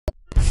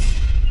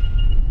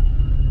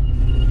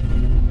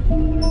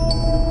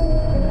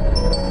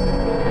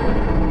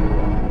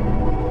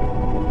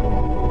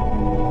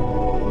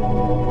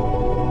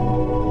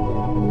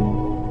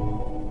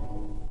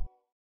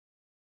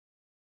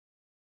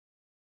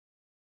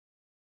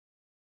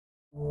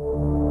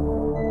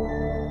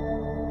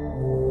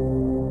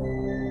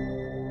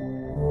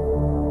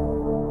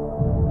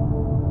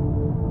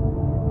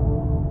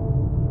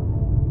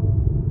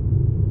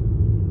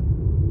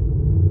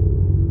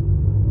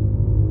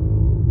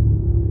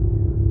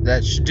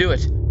That should do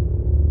it.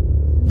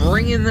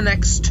 Bring in the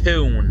next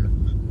tune.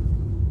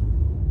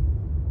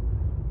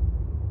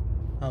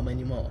 How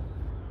many more?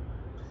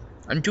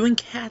 I'm doing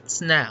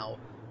cats now.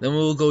 Then we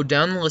will go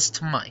down the list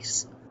to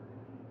mice.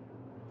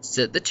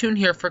 Set the tune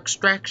here for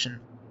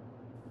extraction.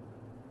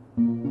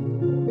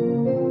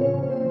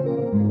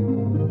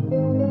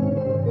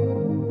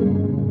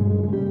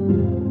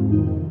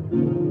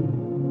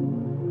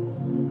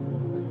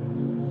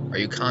 Are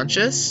you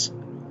conscious?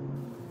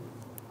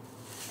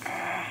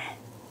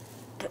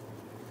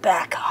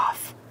 Back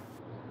off.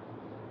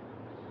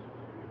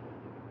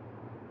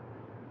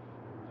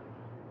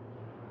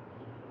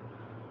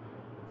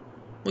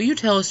 Will you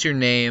tell us your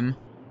name?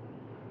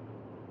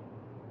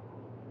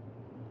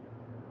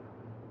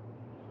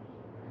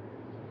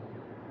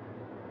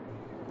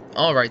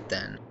 Alright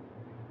then.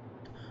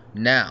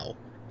 Now,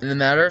 in the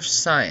matter of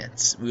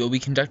science, we will be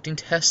conducting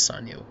tests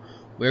on you.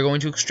 We are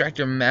going to extract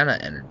your mana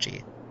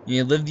energy.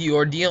 You may live the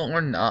ordeal or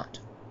not,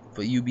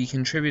 but you be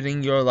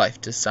contributing your life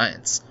to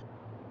science.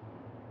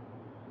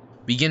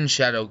 Begin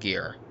Shadow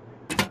Gear.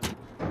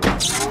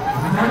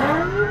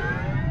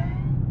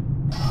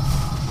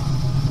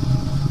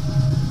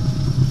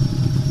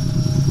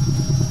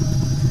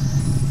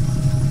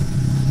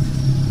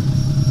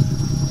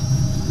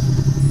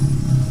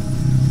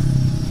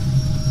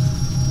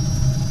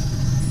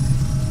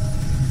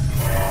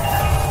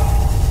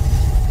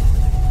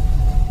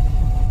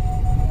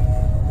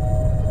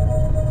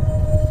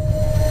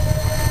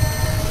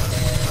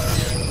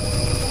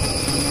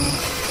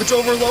 It's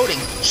overloading!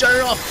 Shut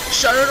it off!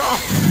 Shut it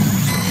off!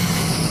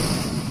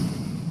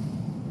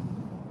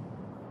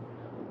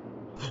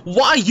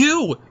 Why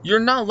you? You're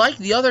not like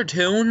the other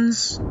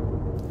tunes.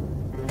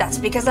 That's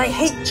because I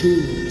hate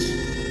tunes.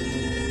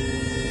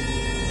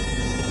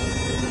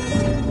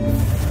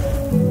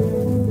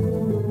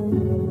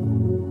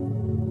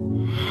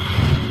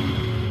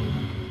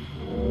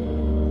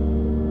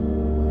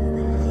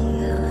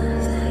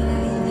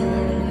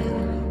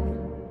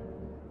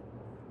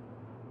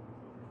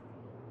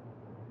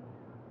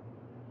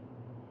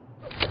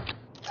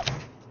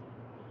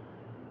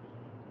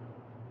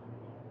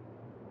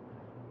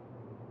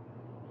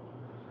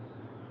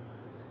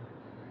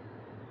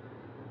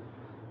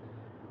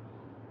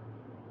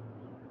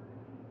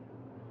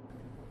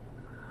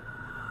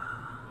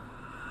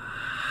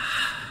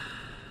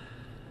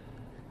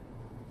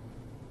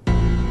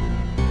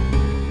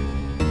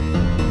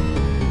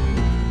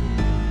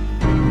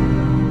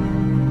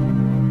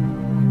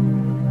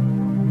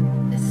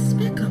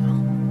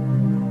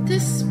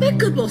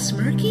 Despicable,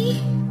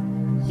 Smirky!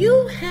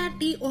 You had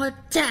the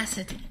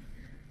audacity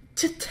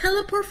to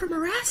teleport from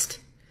arrest?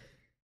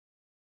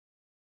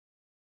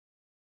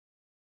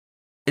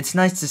 It's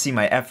nice to see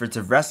my efforts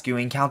of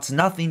rescuing counts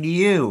nothing to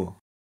you.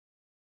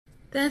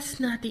 That's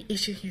not the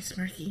issue here,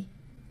 Smirky.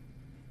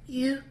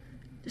 You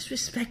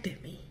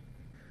disrespected me.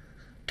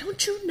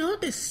 Don't you know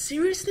the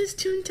seriousness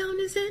Toontown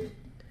is in?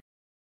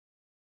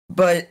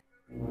 But...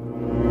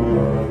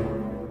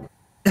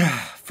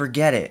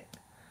 forget it.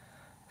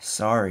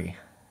 Sorry.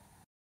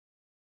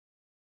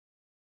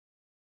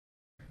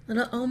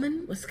 Lil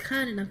Oldman was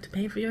kind enough to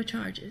pay for your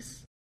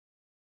charges.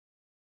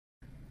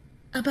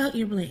 About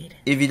your blade.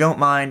 If you don't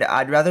mind,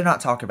 I'd rather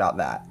not talk about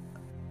that.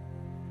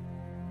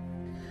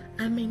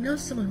 I may know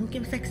someone who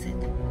can fix it.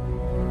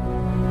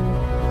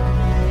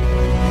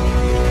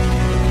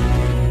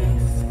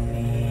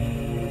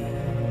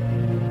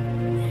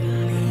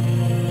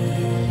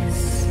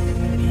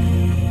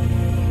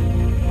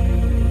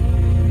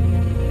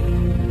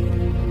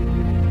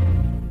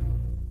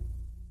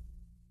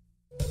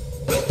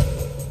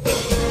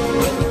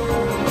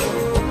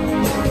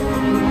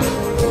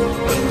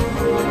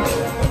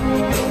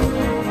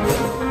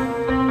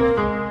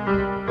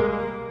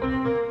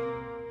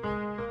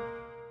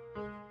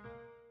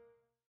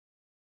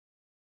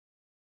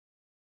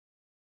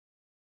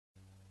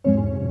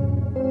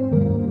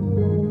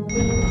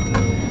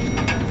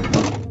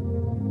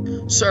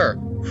 Sir,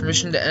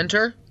 permission to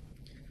enter?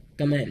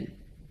 Come in.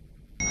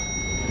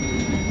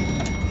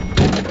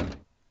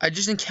 I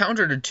just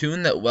encountered a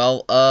tune that,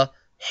 well,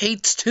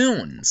 hates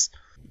tunes.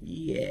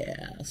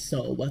 Yeah,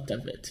 so what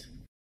of it?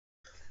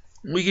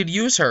 We could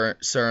use her,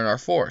 sir, in our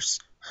force.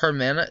 Her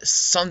mana is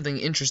something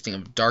interesting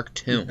of dark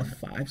tune. You have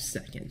 5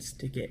 seconds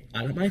to get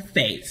out of my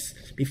face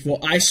before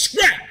I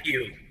scrap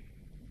you!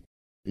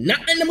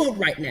 Not in the mood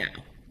right now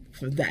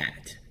for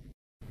that.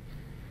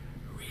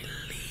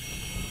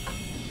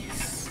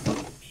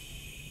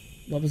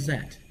 What was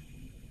that?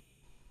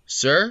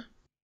 Sir?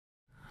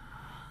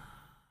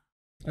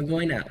 I'm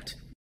going out.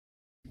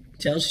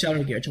 Tell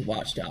Shadow Gear to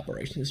watch the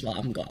operations while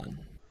I'm gone.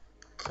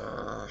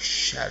 Grr,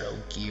 Shadow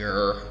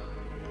Gear.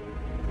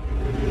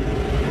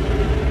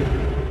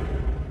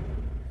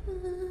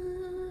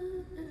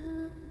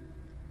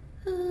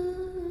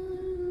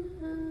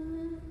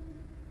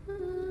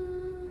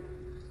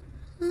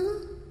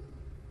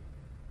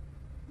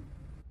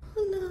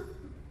 Oh no.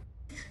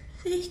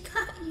 They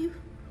got you.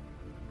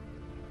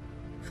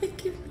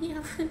 Forgive me,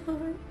 Alfred.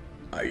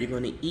 Are you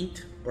gonna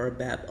eat or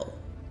babble?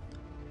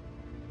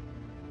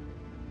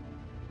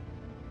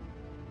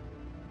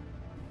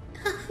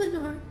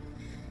 Alphanor,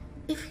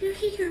 if you're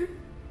here,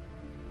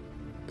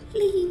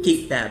 please.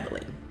 Keep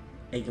babbling,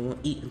 and you won't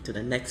eat into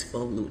the next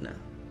full Luna.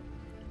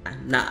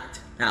 I'm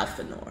not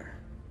Alphanor.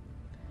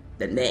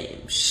 The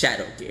name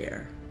Shadow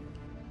Deer.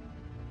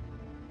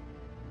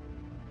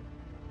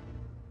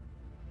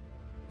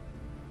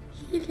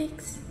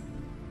 Helix,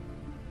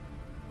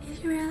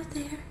 if you're out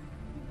there,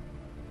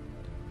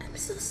 I'm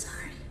so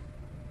sorry.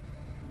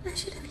 I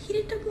should have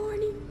heeded the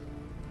warning.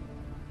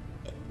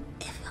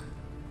 If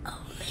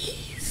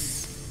only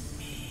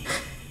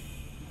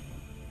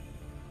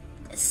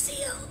the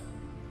seal.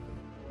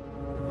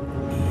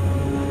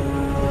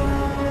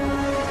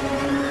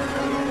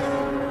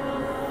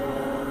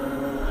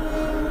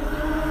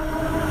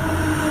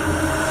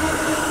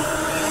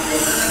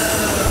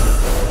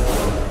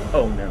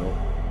 Oh no.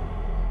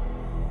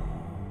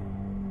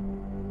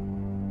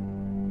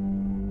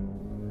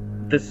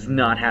 This is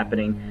not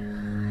happening.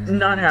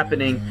 Not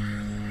happening.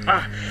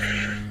 Ah,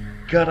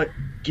 gotta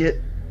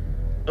get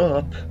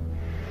up.